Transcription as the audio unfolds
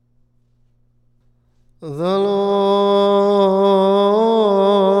The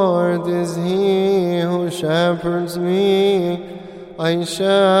Lord is He who shepherds me, I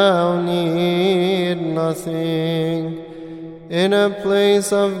shall need nothing. In a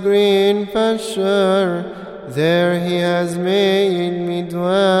place of green pasture, there He has made me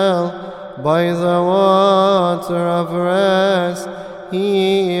dwell. By the water of rest,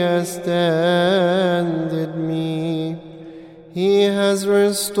 He has tended me. He has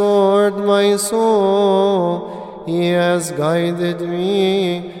restored my soul. He has guided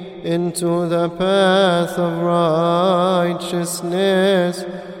me into the path of righteousness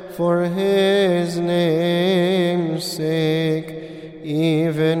for His name's sake.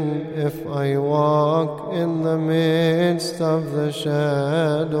 Even if I walk in the midst of the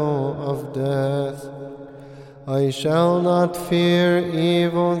shadow of death, I shall not fear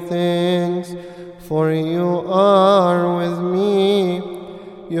evil things, for You are with me.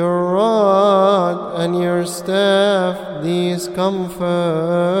 Your rod and Your staff, these comfort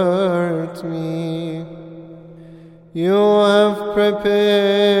me. You have prepared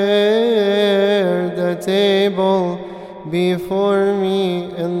a table before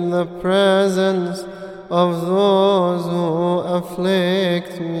me in the presence of those who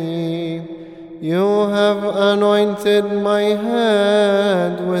afflict me. You have anointed my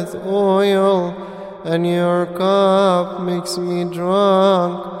head with oil, and Your cup makes me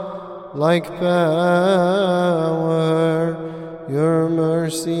drunk like power. Your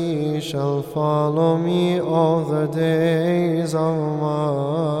mercy shall follow me all the days of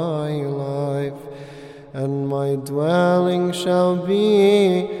my life, and my dwelling shall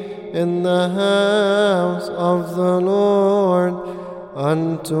be in the house of the Lord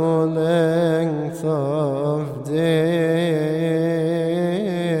unto length of days.